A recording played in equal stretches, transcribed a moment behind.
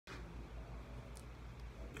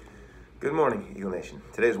Good morning, Eagle Nation.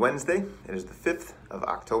 Today is Wednesday. It is the 5th of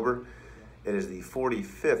October. It is the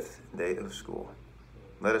 45th day of school.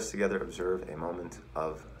 Let us together observe a moment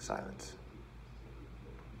of silence.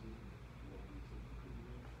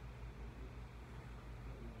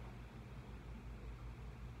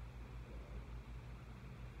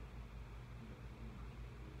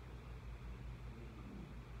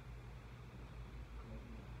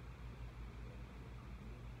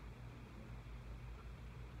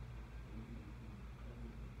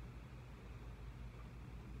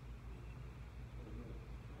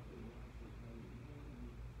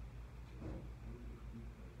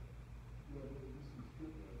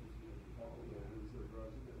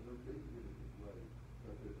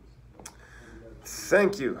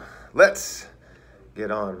 Thank you. Let's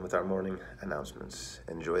get on with our morning announcements.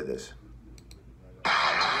 Enjoy this.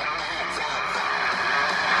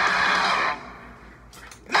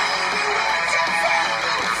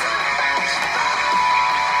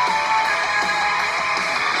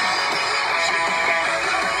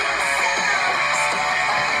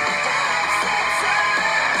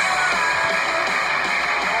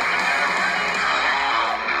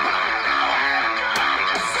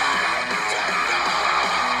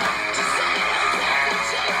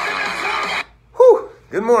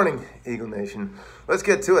 Good morning, Eagle Nation. Let's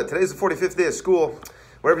get to it. Today's the 45th day of school.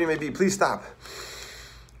 Wherever you may be, please stop.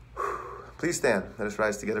 Please stand. Let us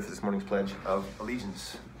rise together for this morning's pledge of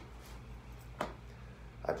allegiance.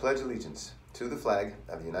 I pledge allegiance to the flag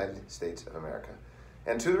of the United States of America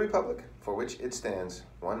and to the republic for which it stands,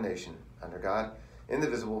 one nation, under God,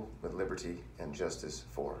 indivisible, with liberty and justice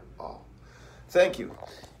for all. Thank you.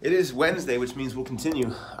 It is Wednesday, which means we'll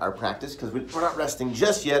continue our practice because we're not resting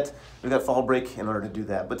just yet. We've got fall break in order to do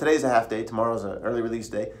that. But today's a half day, tomorrow's an early release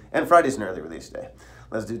day, and Friday's an early release day.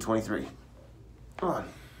 Let's do 23. 1,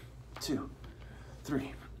 2,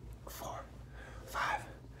 3, 4, 5,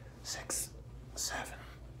 6, 7,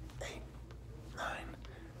 8, 9,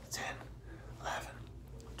 10, 11,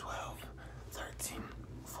 12, 13,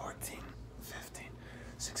 14, 15,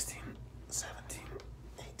 16, 17,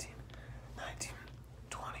 18, 19,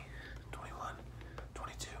 20, 21,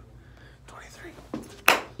 22, 23.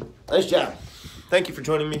 Nice job. Thank you for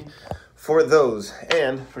joining me for those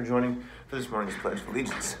and for joining for this morning's Pledge of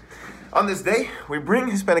Allegiance. On this day, we bring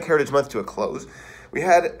Hispanic Heritage Month to a close. We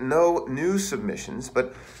had no new submissions,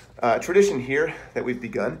 but tradition here that we've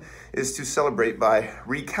begun is to celebrate by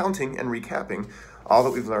recounting and recapping all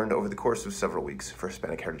that we've learned over the course of several weeks for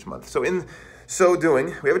Hispanic Heritage Month. So in so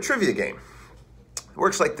doing, we have a trivia game. It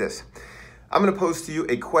works like this. I'm going to pose to you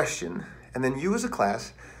a question, and then you as a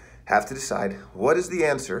class have to decide what is the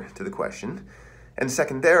answer to the question, and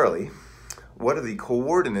secondarily, what are the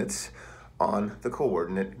coordinates on the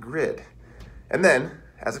coordinate grid. And then,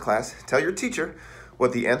 as a class, tell your teacher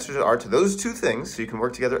what the answers are to those two things so you can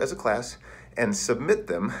work together as a class and submit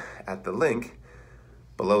them at the link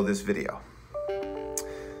below this video.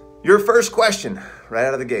 Your first question, right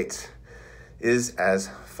out of the gates, is as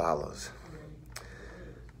follows.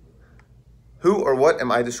 Who or what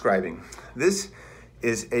am I describing? This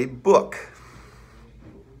is a book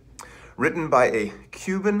written by a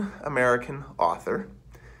Cuban-American author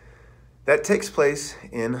that takes place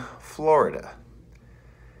in Florida.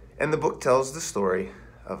 And the book tells the story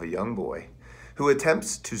of a young boy who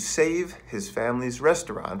attempts to save his family's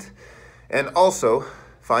restaurant and also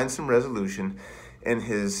find some resolution in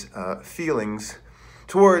his feelings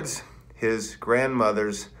towards his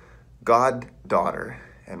grandmother's goddaughter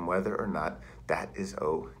and whether or not that is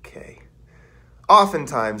okay.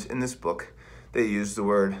 Oftentimes in this book, they use the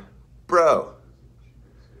word bro.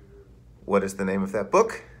 What is the name of that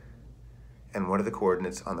book? And what are the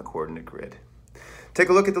coordinates on the coordinate grid? Take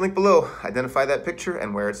a look at the link below, identify that picture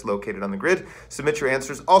and where it's located on the grid. Submit your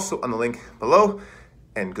answers also on the link below,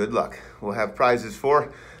 and good luck. We'll have prizes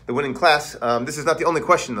for the winning class. This is not the only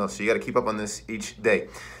question though, so you gotta keep up on this each day.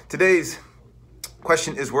 Today's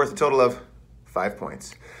question is worth a total of 5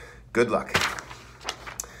 points. Good luck.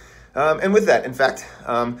 And with that, in fact,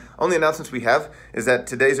 only announcements we have is that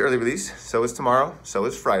today's early release, so is tomorrow, so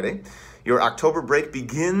is Friday. Your October break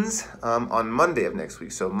begins on Monday of next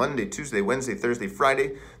week. So Monday, Tuesday, Wednesday, Thursday,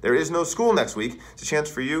 Friday. There is no school next week. It's a chance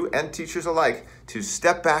for you and teachers alike to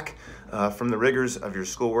step back from the rigors of your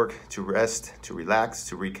schoolwork, to rest, to relax,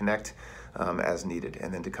 to reconnect as needed,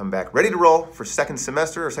 and then to come back ready to roll for second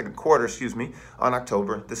quarter, on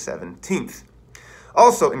October the 17th.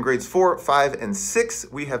 Also, in grades 4, 5, and 6,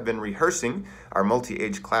 we have been rehearsing our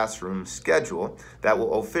multi-age classroom schedule that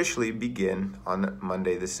will officially begin on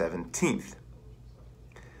Monday the 17th.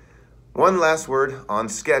 One last word on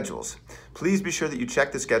schedules. Please be sure that you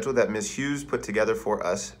check the schedule that Ms. Hughes put together for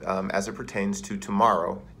us as it pertains to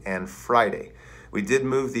tomorrow and Friday. We did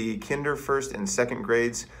move the kinder, first, and second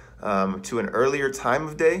grades to an earlier time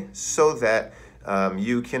of day so that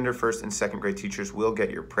you kinder, first, and second grade teachers will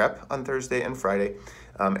get your prep on Thursday and Friday,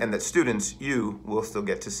 and that students, you will still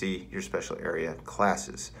get to see your special area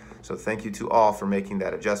classes. So thank you to all for making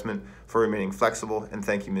that adjustment, for remaining flexible, and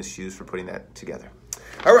thank you, Ms. Hughes, for putting that together.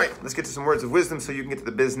 All right, let's get to some words of wisdom so you can get to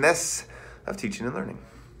the business of teaching and learning.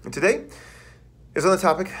 And today is on the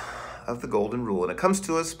topic of the Golden Rule, and it comes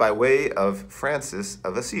to us by way of Francis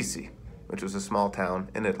of Assisi, which was a small town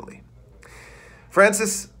in Italy.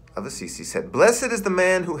 Francis of Assisi said, "Blessed is the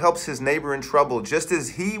man who helps his neighbor in trouble, just as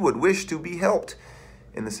he would wish to be helped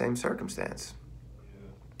in the same circumstance."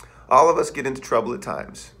 All of us get into trouble at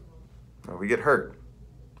times, or we get hurt,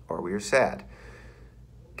 or we are sad.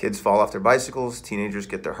 Kids fall off their bicycles, teenagers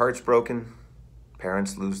get their hearts broken,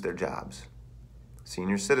 parents lose their jobs,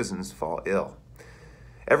 senior citizens fall ill.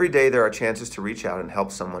 Every day there are chances to reach out and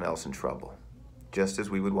help someone else in trouble, just as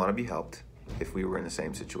we would want to be helped if we were in the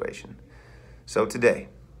same situation. So today,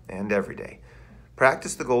 and every day,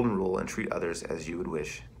 practice the Golden Rule and treat others as you would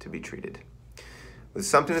wish to be treated. With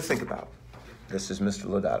something to think about, this is Mr.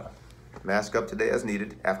 Lodato. Mask up today as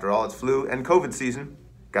needed. After all, it's flu and COVID season.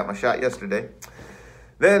 Got my shot yesterday.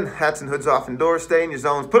 Then, hats and hoods off indoors, stay in your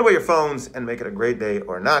zones, put away your phones, and make it a great day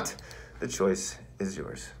or not. The choice is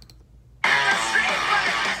yours.